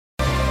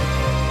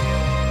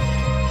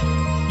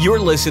You're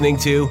listening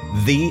to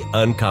The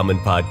Uncommon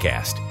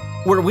Podcast,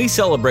 where we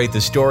celebrate the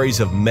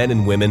stories of men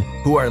and women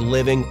who are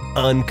living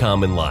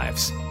uncommon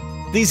lives.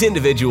 These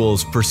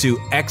individuals pursue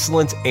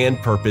excellence and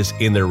purpose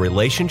in their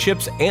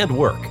relationships and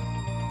work.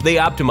 They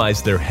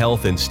optimize their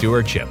health and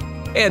stewardship,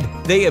 and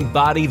they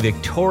embody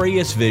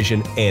victorious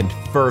vision and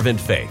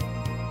fervent faith.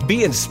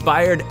 Be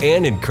inspired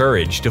and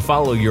encouraged to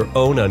follow your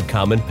own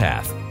uncommon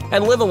path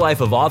and live a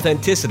life of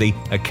authenticity,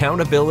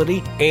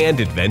 accountability, and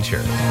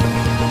adventure.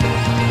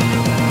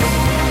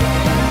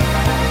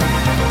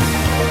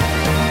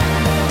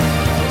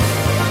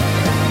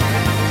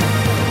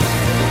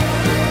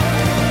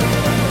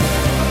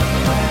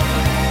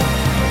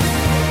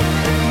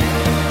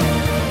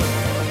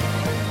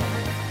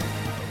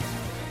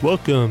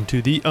 Welcome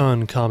to the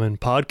Uncommon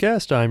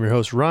Podcast. I'm your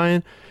host,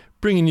 Ryan,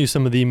 bringing you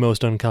some of the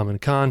most uncommon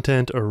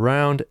content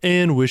around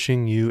and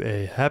wishing you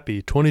a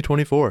happy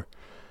 2024.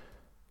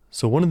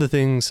 So one of the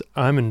things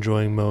I'm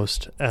enjoying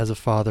most as a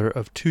father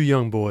of two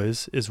young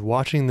boys is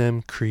watching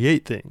them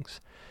create things.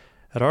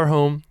 At our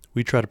home,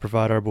 we try to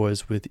provide our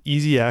boys with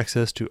easy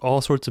access to all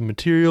sorts of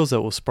materials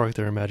that will spark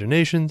their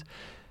imaginations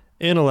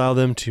and allow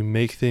them to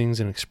make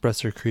things and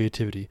express their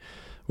creativity,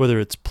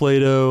 whether it's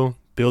Play-Doh,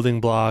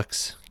 building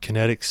blocks,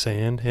 kinetic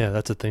sand, yeah,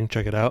 that's a thing,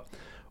 check it out,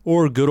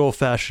 or good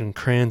old-fashioned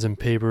crayons and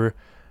paper.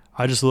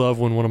 I just love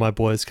when one of my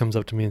boys comes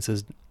up to me and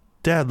says,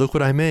 "Dad, look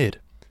what I made."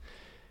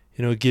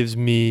 You know, it gives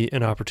me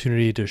an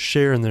opportunity to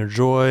share in their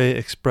joy,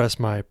 express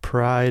my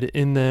pride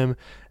in them,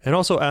 and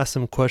also ask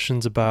them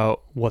questions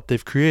about what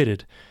they've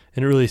created,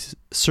 and it really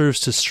serves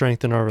to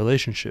strengthen our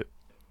relationship.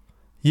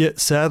 Yet,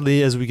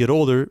 sadly, as we get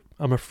older,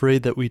 I'm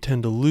afraid that we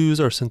tend to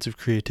lose our sense of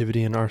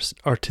creativity and our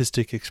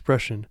artistic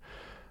expression.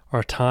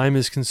 Our time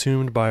is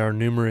consumed by our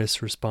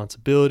numerous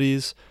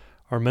responsibilities.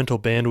 Our mental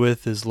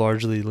bandwidth is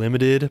largely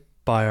limited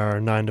by our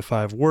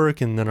 9-to-5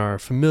 work and then our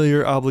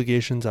familiar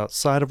obligations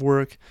outside of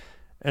work.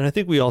 And I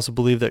think we also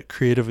believe that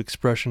creative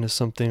expression is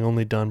something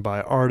only done by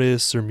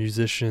artists or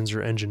musicians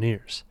or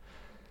engineers.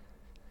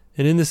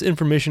 And in this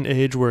information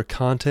age where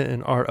content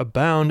and art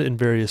abound in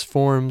various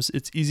forms,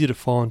 it's easy to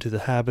fall into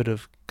the habit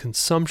of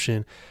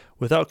consumption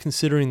without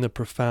considering the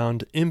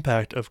profound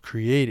impact of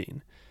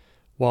creating.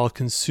 While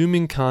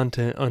consuming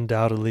content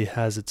undoubtedly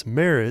has its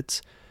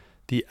merits,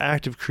 the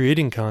act of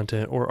creating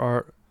content or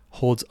art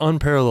holds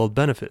unparalleled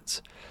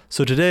benefits.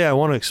 So today I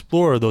want to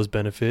explore those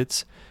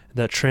benefits,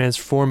 that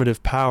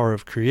transformative power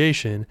of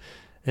creation,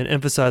 and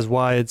emphasize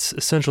why it's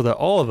essential that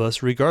all of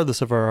us,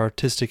 regardless of our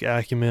artistic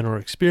acumen or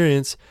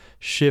experience,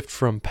 shift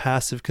from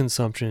passive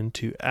consumption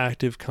to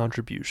active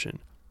contribution.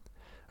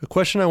 A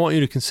question I want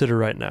you to consider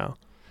right now: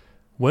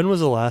 when was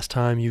the last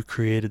time you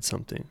created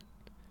something?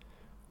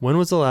 When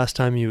was the last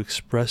time you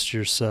expressed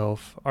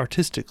yourself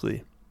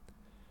artistically?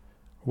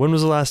 When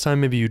was the last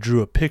time maybe you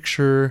drew a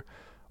picture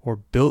or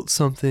built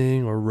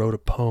something or wrote a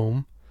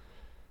poem?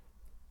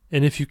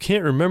 And if you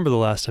can't remember the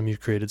last time you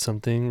created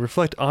something,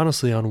 reflect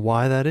honestly on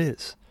why that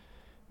is.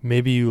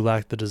 Maybe you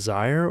lack the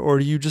desire, or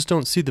you just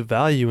don't see the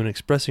value in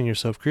expressing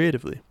yourself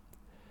creatively.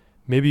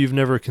 Maybe you've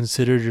never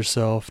considered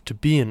yourself to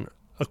be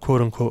a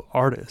quote-unquote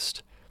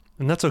artist.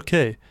 And that's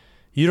okay.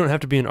 You don't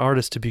have to be an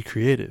artist to be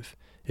creative.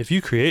 If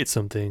you create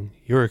something,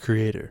 you're a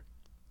creator.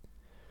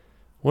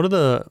 One of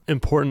the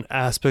important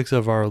aspects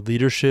of our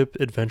leadership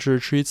adventure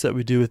retreats that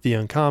we do with The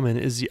Uncommon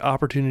is the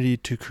opportunity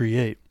to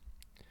create.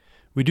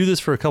 We do this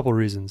for a couple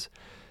reasons.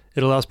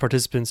 It allows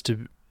participants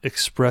to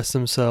express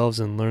themselves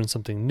and learn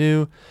something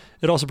new.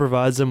 It also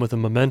provides them with a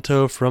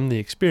memento from the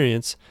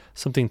experience,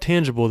 something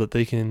tangible that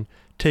they can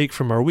take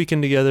from our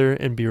weekend together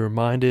and be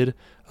reminded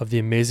of the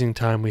amazing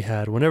time we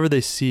had whenever they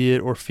see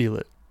it or feel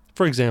it.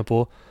 For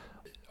example,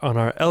 on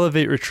our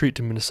Elevate retreat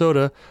to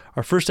Minnesota,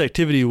 our first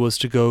activity was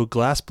to go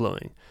glass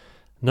blowing.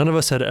 None of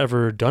us had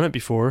ever done it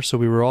before, so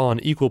we were all on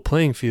equal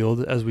playing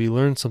field as we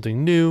learned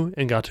something new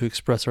and got to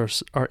express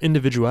our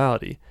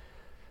individuality.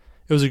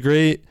 It was a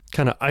great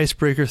kind of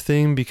icebreaker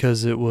thing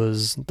because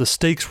the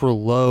stakes were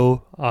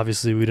low.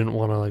 Obviously, we didn't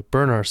want to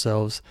burn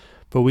ourselves,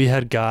 but we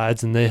had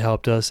guides and they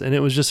helped us, and it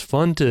was just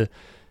fun to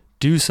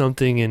do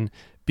something and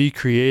be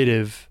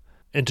creative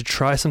and to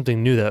try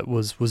something new that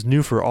was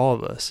new for all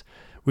of us.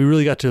 We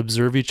really got to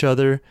observe each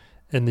other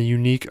and the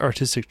unique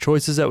artistic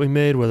choices that we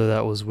made, whether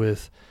that was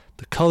with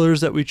the colors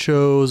that we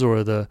chose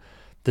or the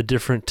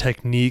different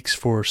techniques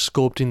for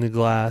sculpting the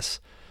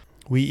glass.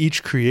 We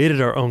each created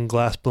our own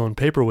glass-blown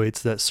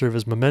paperweights that serve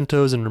as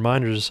mementos and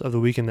reminders of the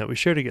weekend that we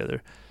share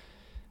together.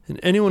 And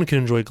anyone can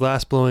enjoy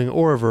glass blowing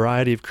or a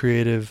variety of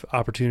creative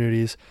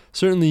opportunities.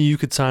 Certainly you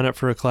could sign up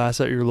for a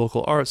class at your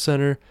local art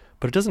center,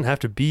 but it doesn't have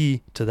to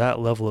be to that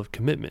level of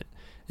commitment.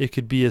 It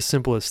could be as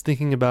simple as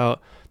thinking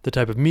about the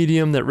type of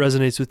medium that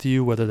resonates with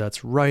you, whether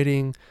that's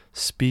writing,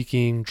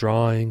 speaking,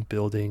 drawing,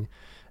 building,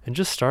 and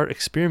just start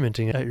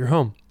experimenting at your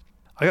home.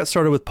 I got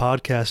started with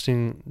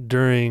podcasting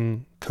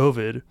during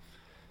COVID,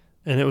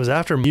 and it was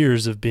after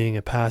years of being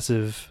a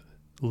passive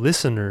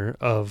listener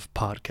of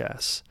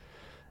podcasts.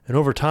 And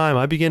over time,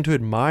 I began to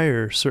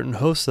admire certain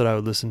hosts that I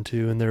would listen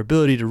to and their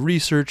ability to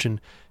research and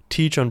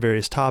teach on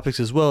various topics,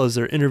 as well as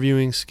their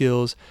interviewing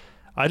skills.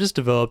 I just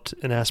developed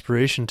an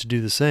aspiration to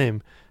do the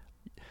same.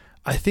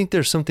 I think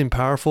there's something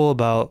powerful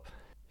about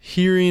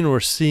hearing or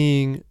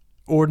seeing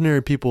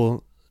ordinary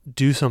people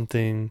do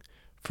something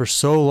for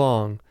so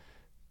long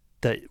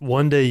that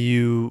one day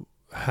you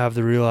have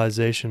the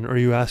realization, or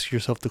you ask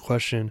yourself the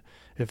question,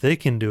 if they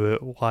can do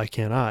it, why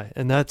can't I?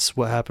 And that's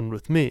what happened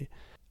with me.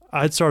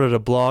 I'd started a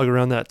blog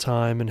around that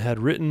time and had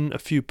written a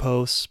few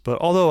posts, but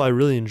although I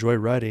really enjoy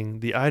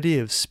writing, the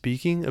idea of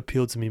speaking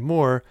appealed to me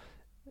more,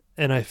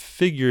 and I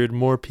figured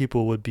more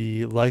people would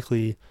be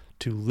likely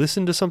to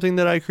listen to something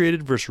that I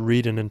created versus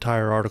read an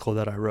entire article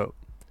that I wrote.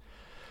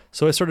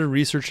 So I started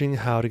researching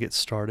how to get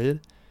started.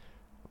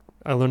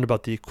 I learned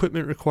about the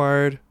equipment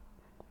required,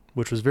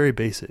 which was very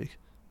basic,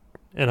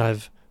 and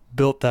I've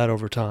built that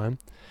over time,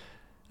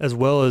 as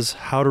well as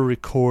how to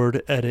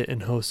record, edit,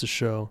 and host a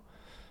show.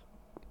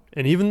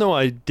 And even though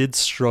I did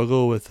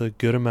struggle with a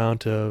good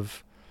amount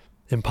of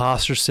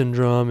imposter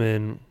syndrome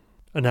and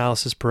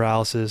analysis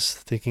paralysis,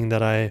 thinking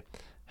that I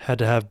had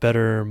to have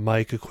better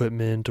mic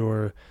equipment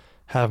or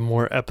have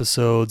more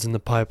episodes in the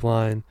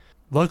pipeline,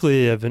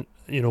 luckily,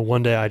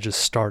 one day I just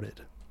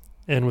started.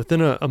 And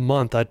within a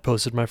month, I'd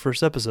posted my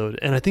first episode.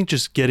 And I think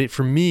just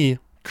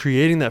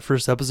creating that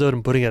first episode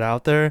and putting it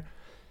out there,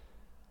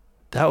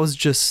 that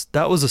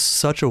was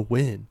such a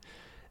win.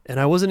 And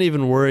I wasn't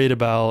even worried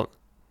about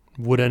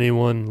would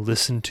anyone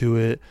listen to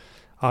it.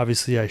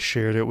 Obviously, I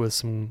shared it with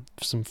some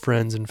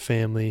friends and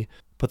family,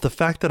 but the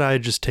fact that I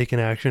had just taken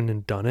action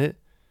and done it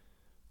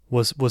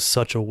was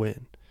such a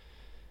win.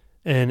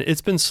 And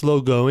it's been slow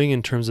going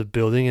in terms of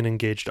building an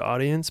engaged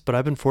audience, but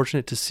I've been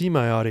fortunate to see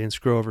my audience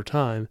grow over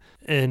time.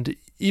 And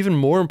even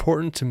more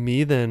important to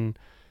me than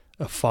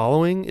a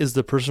following is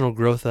the personal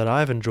growth that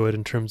I've enjoyed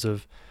in terms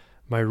of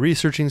my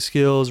researching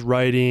skills,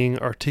 writing,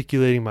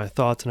 articulating my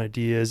thoughts and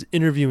ideas,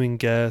 interviewing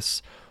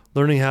guests,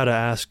 learning how to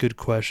ask good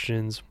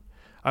questions.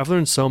 I've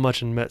learned so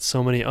much and met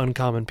so many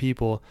uncommon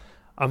people.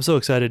 I'm so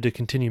excited to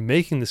continue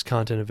making this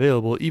content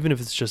available, even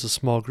if it's just a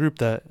small group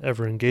that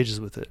ever engages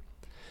with it.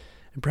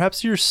 And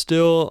perhaps you're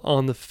still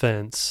on the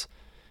fence,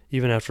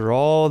 even after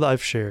all that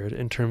I've shared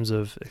in terms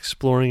of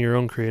exploring your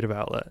own creative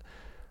outlet.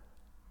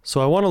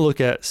 So I want to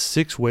look at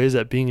 6 ways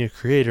that being a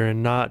creator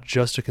and not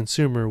just a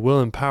consumer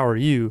will empower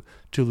you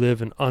to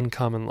live an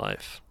uncommon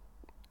life.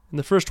 And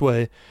the first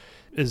way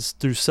is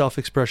through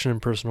self-expression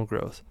and personal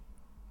growth.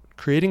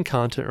 Creating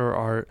content or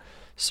art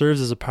serves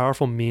as a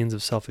powerful means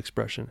of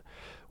self-expression.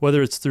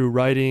 Whether it's through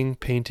writing,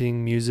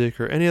 painting, music,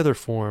 or any other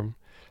form,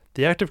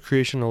 the act of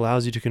creation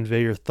allows you to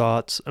convey your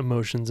thoughts,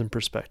 emotions, and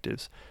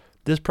perspectives.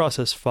 This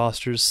process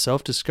fosters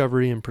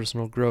self-discovery and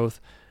personal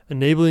growth,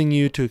 enabling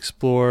you to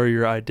explore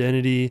your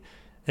identity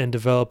and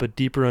develop a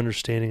deeper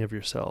understanding of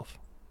yourself.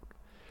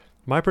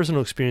 My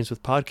personal experience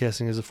with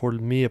podcasting has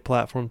afforded me a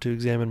platform to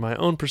examine my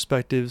own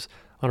perspectives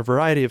on a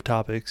variety of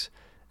topics,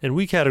 and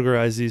we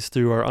categorize these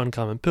through our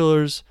uncommon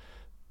pillars,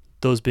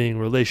 those being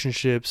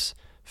relationships,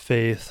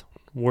 faith,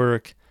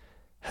 work,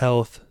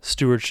 health,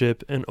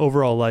 stewardship, and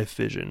overall life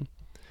vision.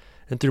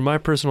 And through my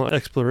personal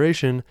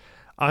exploration,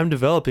 I'm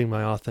developing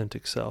my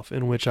authentic self,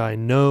 in which I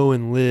know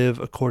and live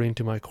according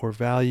to my core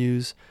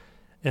values,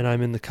 and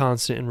I'm in the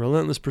constant and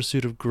relentless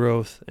pursuit of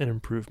growth and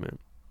improvement.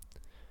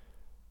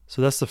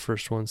 So that's the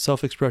first one,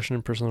 self-expression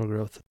and personal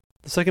growth.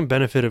 The second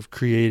benefit of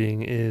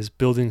creating is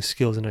building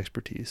skills and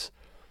expertise.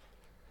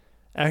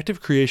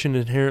 Active creation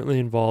inherently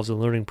involves a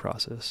learning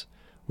process.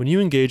 When you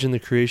engage in the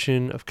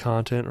creation of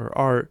content or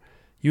art,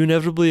 you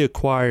inevitably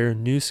acquire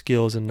new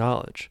skills and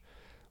knowledge.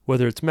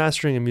 Whether it's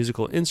mastering a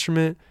musical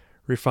instrument,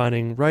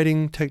 refining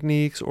writing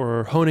techniques,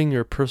 or honing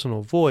your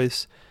personal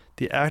voice,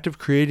 the act of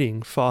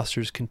creating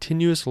fosters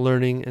continuous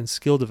learning and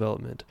skill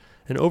development,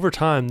 and over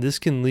time this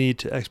can lead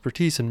to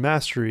expertise and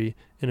mastery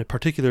in a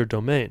particular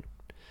domain.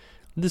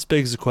 This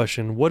begs the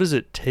question, what does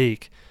it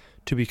take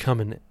to become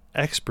an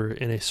expert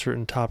in a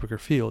certain topic or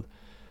field?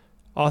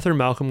 Author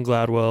Malcolm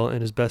Gladwell,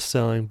 in his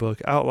best-selling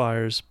book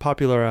Outliers,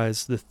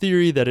 popularized the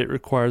theory that it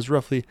requires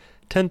roughly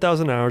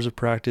 10,000 hours of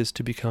practice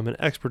to become an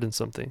expert in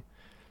something.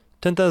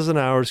 10,000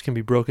 hours can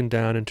be broken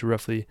down into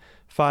roughly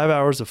 5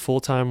 hours of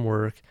full-time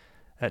work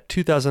at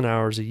 2,000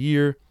 hours a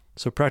year,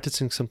 so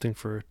practicing something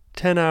for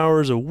 10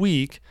 hours a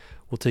week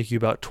will take you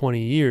about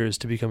 20 years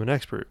to become an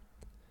expert.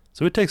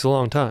 So it takes a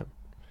long time.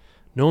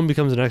 No one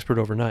becomes an expert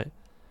overnight.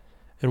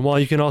 And while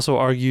you can also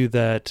argue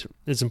that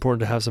it's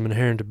important to have some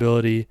inherent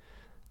ability,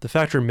 the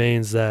fact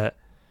remains that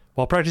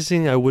while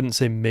practicing, I wouldn't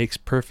say makes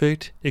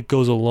perfect, it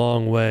goes a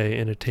long way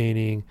in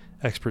attaining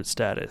expert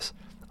status.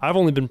 I've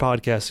only been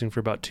podcasting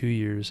for about 2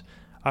 years.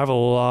 I have a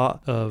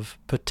lot of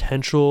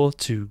potential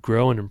to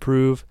grow and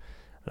improve,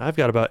 and I've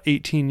got about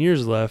 18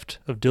 years left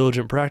of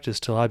diligent practice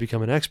till I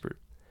become an expert.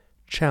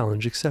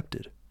 Challenge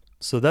accepted.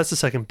 So that's the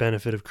second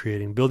benefit of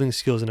creating, building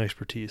skills and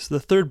expertise. The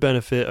third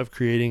benefit of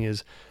creating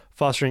is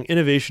fostering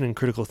innovation and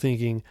critical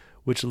thinking,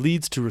 which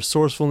leads to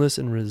resourcefulness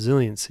and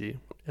resiliency.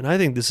 And I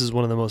think this is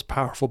one of the most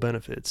powerful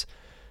benefits.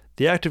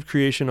 The act of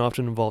creation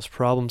often involves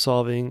problem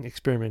solving,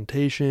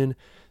 experimentation,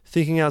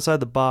 thinking outside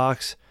the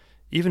box,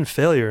 even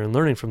failure and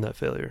learning from that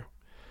failure.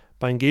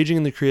 By engaging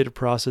in the creative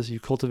process, you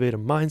cultivate a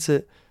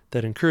mindset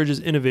that encourages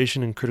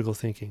innovation and critical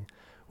thinking.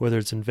 Whether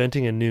it's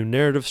inventing a new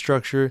narrative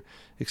structure,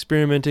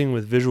 experimenting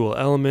with visual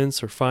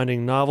elements, or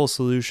finding novel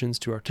solutions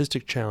to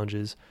artistic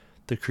challenges,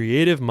 the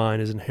creative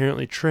mind is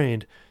inherently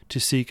trained to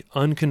seek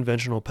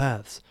unconventional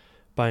paths.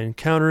 By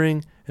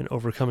encountering and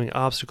overcoming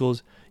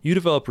obstacles, you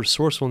develop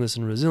resourcefulness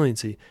and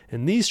resiliency,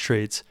 and these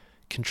traits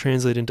can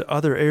translate into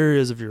other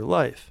areas of your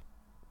life.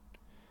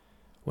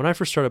 When I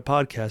first started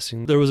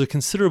podcasting, there was a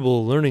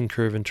considerable learning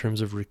curve in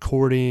terms of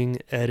recording,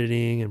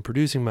 editing, and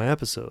producing my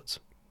episodes.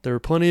 There were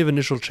plenty of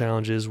initial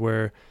challenges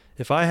where,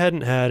 if I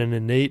hadn't had an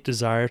innate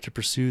desire to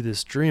pursue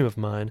this dream of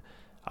mine,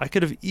 I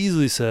could have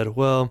easily said,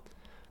 well,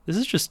 this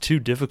is just too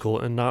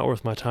difficult and not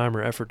worth my time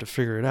or effort to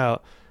figure it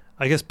out.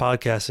 I guess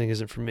podcasting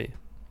isn't for me.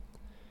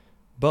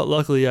 But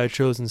luckily, I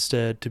chose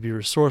instead to be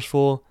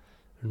resourceful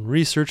and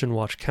research and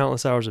watch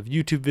countless hours of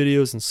YouTube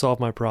videos and solve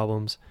my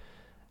problems.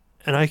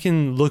 And I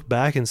can look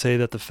back and say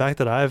that the fact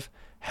that I've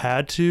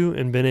had to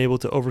and been able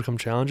to overcome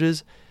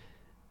challenges,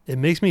 it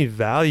makes me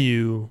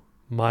value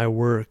my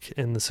work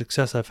and the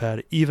success I've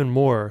had even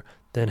more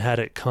than had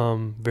it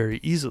come very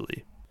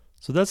easily.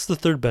 So that's the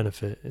third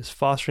benefit, is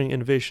fostering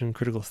innovation and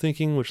critical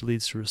thinking, which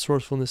leads to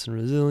resourcefulness and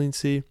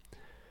resiliency.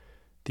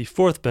 The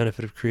fourth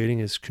benefit of creating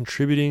is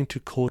contributing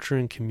to culture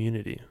and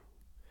community.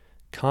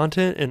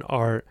 Content and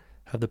art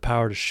have the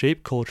power to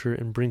shape culture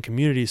and bring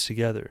communities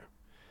together.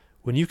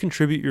 When you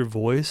contribute your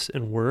voice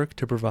and work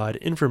to provide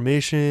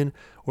information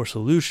or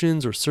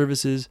solutions or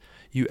services,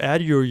 you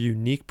add your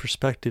unique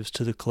perspectives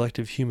to the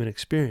collective human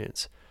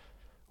experience.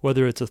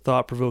 Whether it's a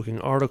thought-provoking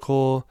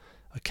article,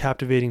 a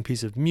captivating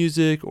piece of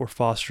music, or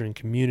fostering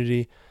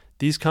community,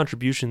 these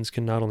contributions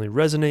can not only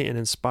resonate and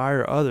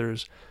inspire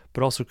others,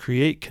 but also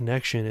create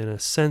connection and a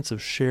sense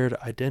of shared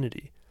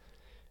identity.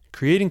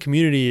 Creating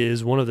community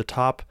is one of the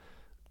top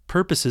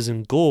purposes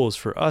and goals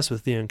for us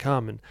with The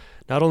Uncommon.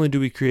 Not only do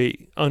we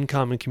create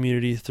uncommon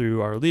community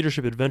through our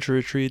leadership adventure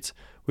retreats,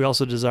 we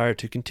also desire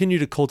to continue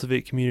to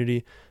cultivate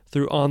community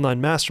through online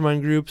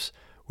mastermind groups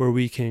where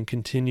we can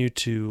continue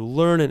to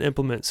learn and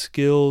implement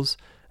skills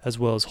as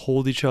well as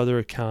hold each other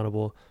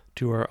accountable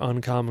to our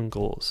uncommon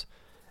goals.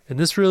 And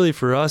this really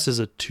for us is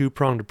a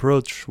two-pronged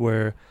approach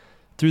where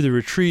through the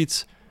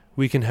retreats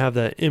we can have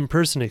that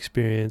in-person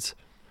experience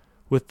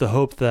with the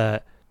hope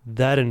that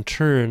in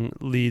turn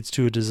leads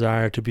to a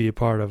desire to be a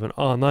part of an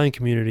online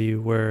community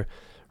where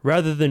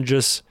rather than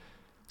just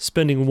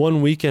spending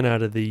one weekend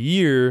out of the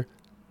year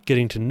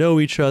getting to know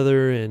each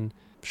other and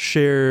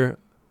share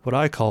what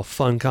I call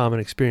fun common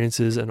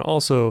experiences and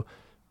also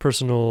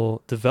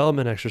personal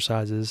development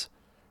exercises,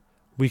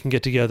 we can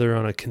get together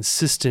on a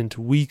consistent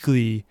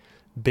weekly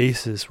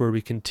basis where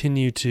we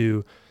continue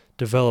to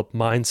develop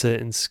mindset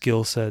and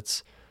skill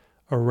sets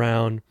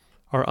around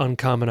our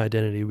uncommon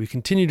identity. We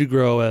continue to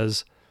grow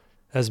as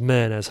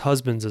men, as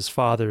husbands, as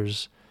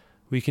fathers.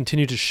 We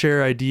continue to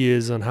share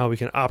ideas on how we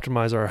can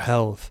optimize our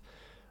health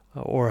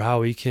or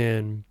how we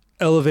can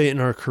elevate in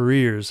our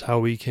careers, how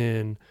we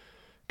can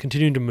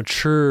continue to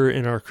mature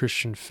in our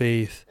Christian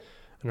faith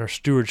and our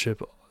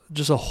stewardship.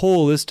 Just a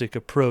holistic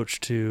approach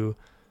to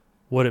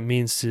what it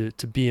means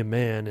to be a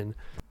man. And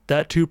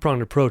that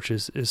two-pronged approach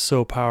is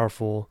so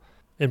powerful.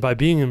 And by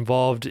being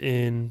involved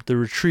in the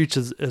retreats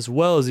as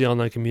well as the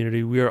online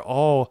community, we are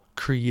all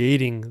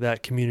creating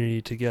that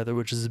community together,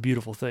 which is a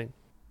beautiful thing.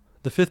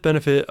 The fifth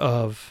benefit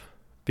of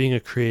being a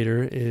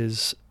creator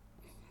is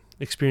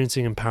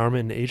experiencing empowerment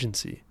and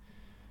agency.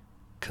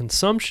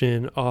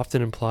 Consumption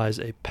often implies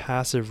a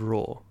passive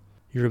role.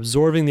 You're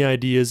absorbing the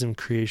ideas and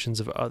creations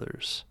of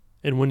others.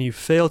 And when you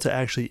fail to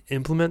actually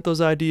implement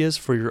those ideas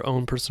for your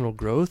own personal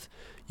growth,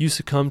 you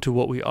succumb to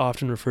what we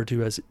often refer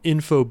to as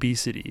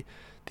infobesity,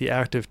 the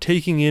act of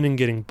taking in and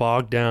getting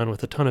bogged down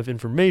with a ton of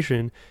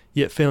information,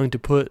 yet failing to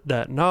put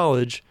that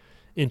knowledge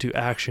into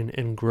action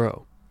and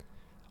grow.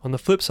 On the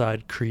flip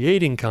side,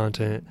 creating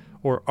content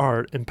or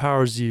art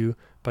empowers you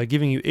by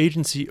giving you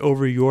agency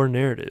over your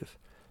narrative.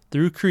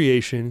 Through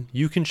creation,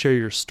 you can share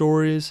your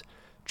stories,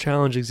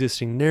 challenge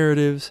existing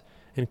narratives,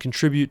 and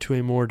contribute to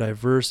a more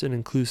diverse and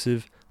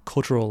inclusive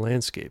cultural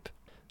landscape.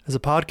 As a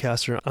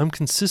podcaster, I'm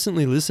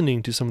consistently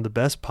listening to some of the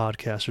best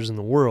podcasters in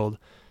the world,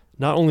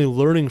 not only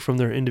learning from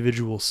their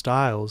individual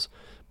styles,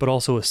 but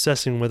also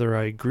assessing whether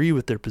I agree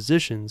with their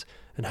positions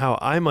and how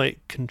I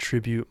might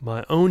contribute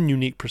my own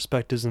unique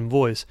perspectives and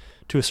voice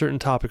to a certain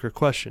topic or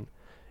question.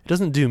 It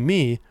doesn't do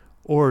me,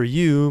 or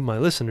you, my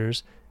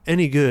listeners,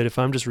 any good if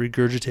I'm just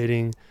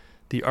regurgitating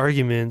the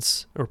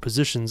arguments or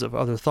positions of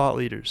other thought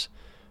leaders.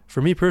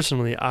 For me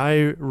personally,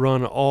 I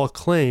run all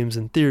claims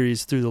and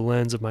theories through the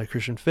lens of my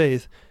Christian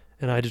faith,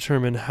 and I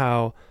determine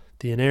how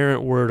the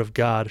inerrant word of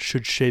God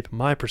should shape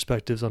my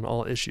perspectives on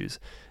all issues.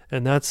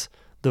 And that's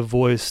the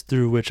voice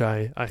through which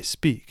I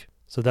speak.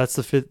 So that's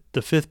the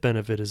fifth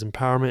benefit is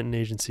empowerment and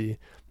agency.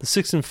 The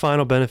sixth and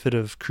final benefit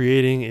of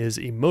creating is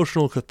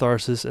emotional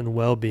catharsis and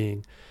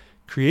well-being.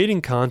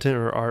 Creating content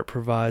or art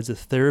provides a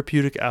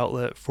therapeutic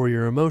outlet for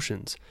your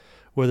emotions,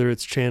 whether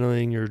it's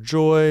channeling your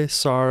joy,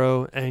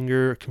 sorrow,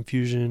 anger,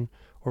 confusion,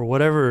 or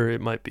whatever it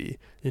might be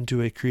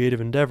into a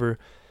creative endeavor.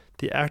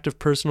 The act of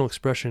personal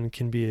expression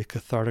can be a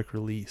cathartic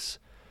release.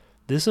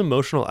 This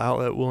emotional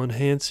outlet will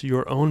enhance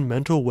your own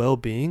mental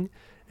well-being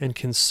and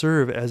can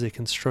serve as a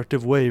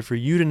constructive way for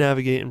you to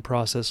navigate and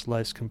process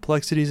life's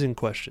complexities and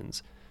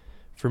questions.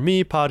 For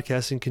me,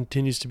 podcasting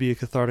continues to be a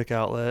cathartic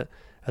outlet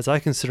as I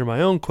consider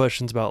my own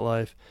questions about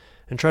life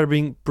and try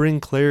to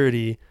bring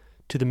clarity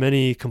to the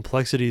many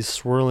complexities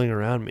swirling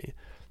around me.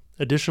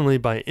 Additionally,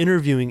 by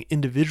interviewing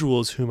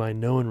individuals whom I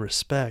know and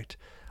respect,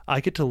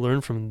 I get to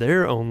learn from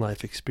their own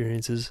life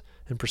experiences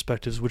and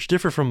perspectives which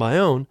differ from my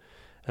own,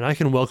 and I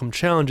can welcome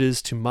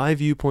challenges to my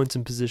viewpoints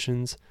and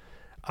positions.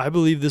 I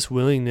believe this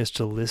willingness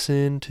to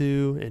listen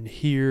to and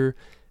hear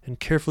and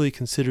carefully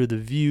consider the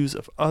views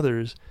of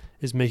others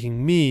is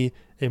making me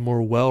a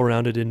more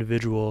well-rounded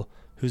individual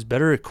who's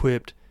better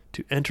equipped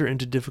to enter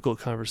into difficult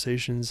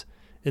conversations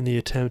in the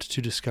attempt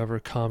to discover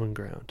common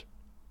ground.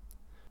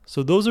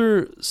 So those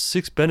are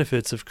 6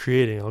 benefits of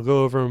creating. I'll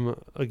go over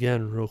them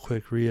again real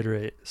quick,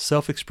 reiterate.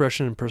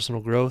 Self-expression and personal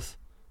growth,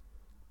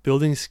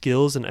 building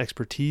skills and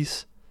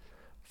expertise,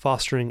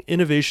 fostering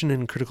innovation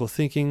and critical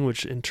thinking,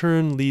 which in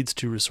turn leads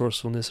to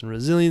resourcefulness and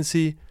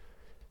resiliency,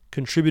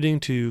 contributing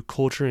to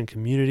culture and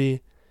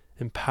community,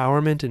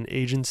 empowerment and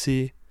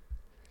agency,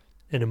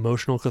 and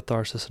emotional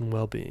catharsis and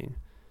well-being.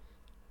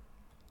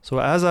 So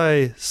as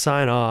I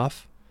sign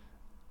off,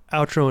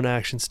 outro and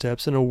action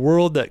steps, in a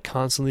world that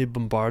constantly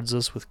bombards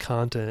us with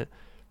content,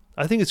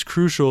 I think it's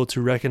crucial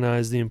to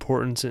recognize the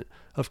importance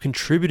of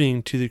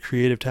contributing to the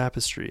creative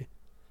tapestry.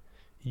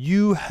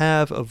 You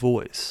have a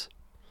voice.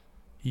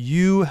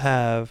 You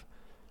have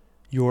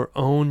your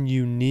own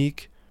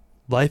unique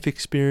life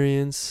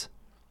experience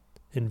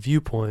and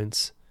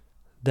viewpoints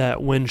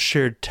that, when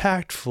shared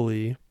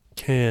tactfully,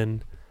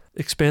 can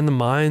expand the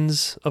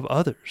minds of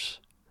others.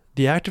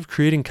 The act of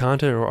creating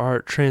content or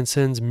art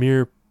transcends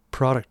mere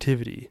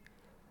productivity.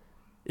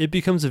 It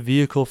becomes a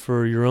vehicle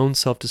for your own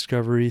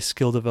self-discovery,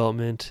 skill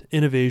development,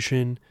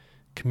 innovation,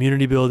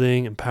 community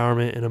building,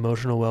 empowerment, and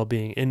emotional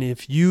well-being. And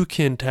if you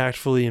can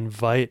tactfully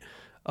invite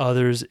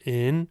others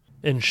in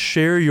and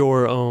share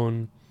your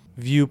own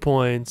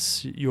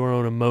viewpoints, your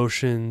own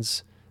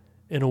emotions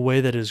in a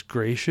way that is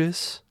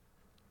gracious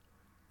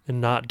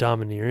and not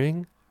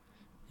domineering,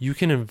 you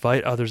can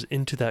invite others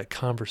into that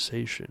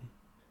conversation.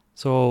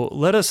 So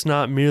let us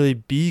not merely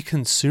be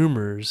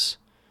consumers,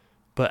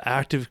 but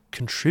active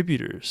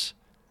contributors,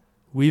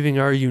 weaving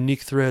our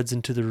unique threads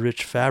into the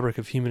rich fabric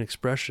of human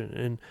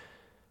expression.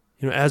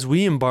 And as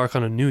we embark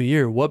on a new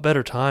year, what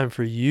better time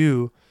for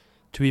you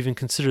to even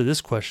consider this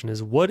question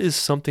is, what is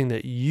something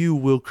that you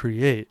will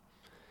create?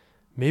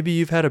 Maybe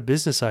you've had a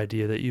business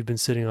idea that you've been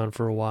sitting on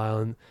for a while,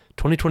 and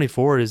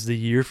 2024 is the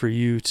year for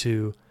you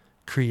to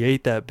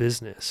create that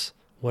business,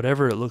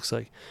 whatever it looks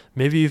like.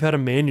 Maybe you've had a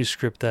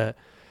manuscript that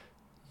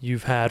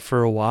you've had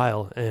for a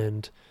while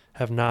and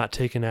have not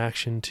taken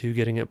action to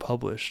getting it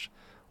published.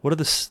 What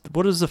is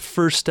the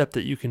first step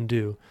that you can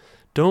do?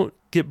 Don't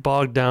get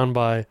bogged down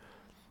by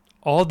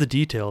all the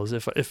details.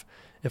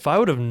 If I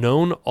would have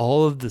known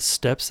all of the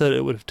steps that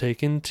it would have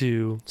taken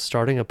to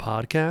starting a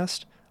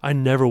podcast, I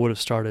never would have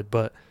started.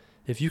 But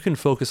if you can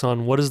focus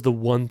on what is the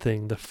one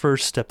thing, the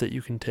first step that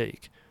you can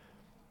take,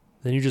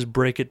 then you just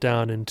break it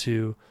down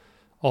into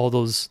all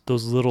those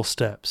little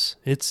steps.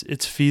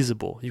 It's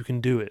feasible. You can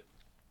do it.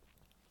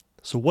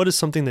 So what is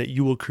something that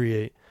you will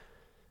create?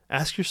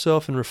 Ask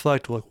yourself and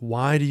reflect,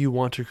 why do you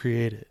want to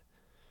create it?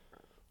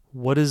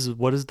 What is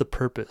the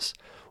purpose?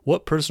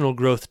 What personal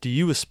growth do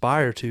you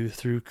aspire to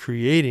through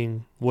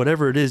creating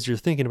whatever it is you're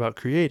thinking about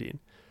creating?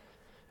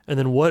 And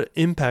then what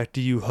impact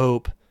do you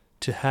hope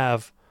to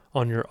have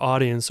on your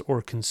audience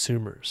or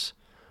consumers?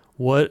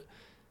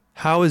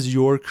 How is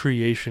your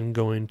creation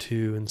going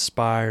to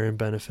inspire and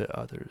benefit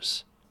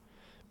others?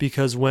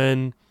 Because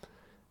when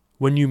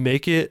you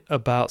make it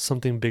about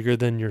something bigger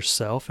than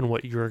yourself and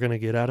what you're going to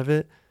get out of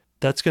it,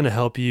 that's going to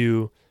help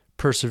you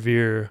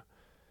persevere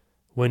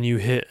when you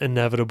hit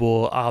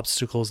inevitable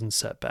obstacles and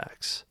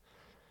setbacks.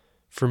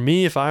 For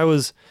me, if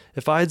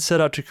I'd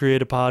set out to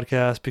create a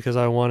podcast because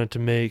I wanted to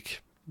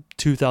make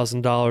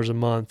 $2,000 a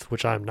month,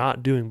 which I'm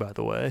not doing, by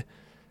the way,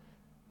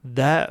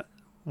 that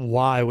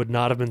why would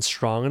not have been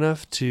strong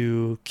enough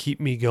to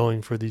keep me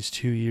going for these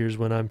 2 years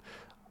when I'm,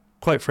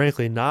 quite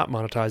frankly, not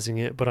monetizing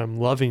it, but I'm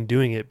loving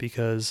doing it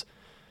because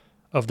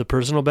of the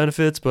personal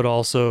benefits, but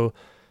also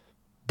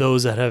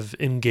those that have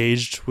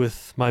engaged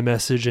with my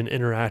message and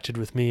interacted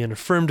with me and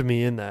affirmed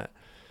me in that.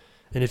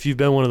 And if you've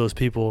been one of those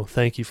people,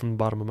 thank you from the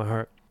bottom of my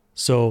heart.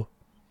 So,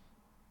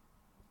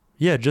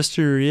 yeah, just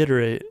to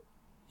reiterate,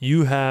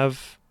 you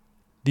have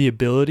the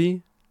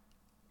ability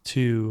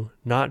to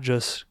not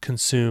just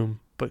consume,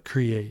 but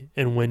create.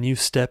 And when you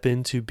step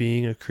into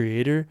being a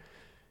creator,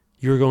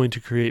 you're going to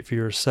create for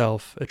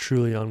yourself a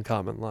truly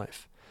uncommon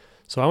life.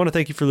 So I want to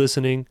thank you for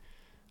listening.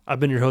 I've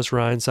been your host,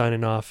 Ryan,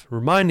 signing off,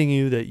 reminding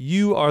you that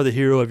you are the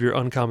hero of your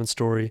uncommon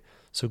story.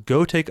 So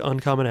go take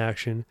uncommon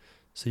action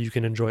so you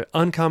can enjoy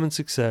uncommon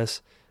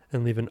success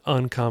and leave an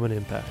uncommon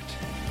impact.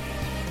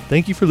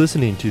 Thank you for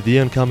listening to The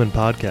Uncommon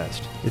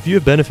Podcast. If you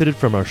have benefited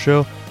from our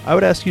show, I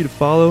would ask you to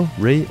follow,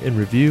 rate, and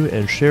review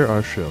and share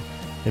our show.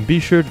 And be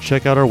sure to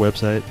check out our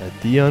website at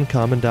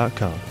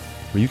theuncommon.com.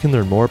 where you can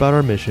learn more about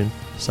our mission,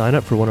 sign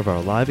up for one of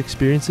our live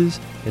experiences,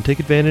 and take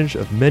advantage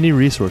of many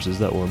resources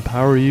that will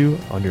empower you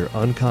on your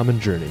uncommon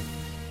journey.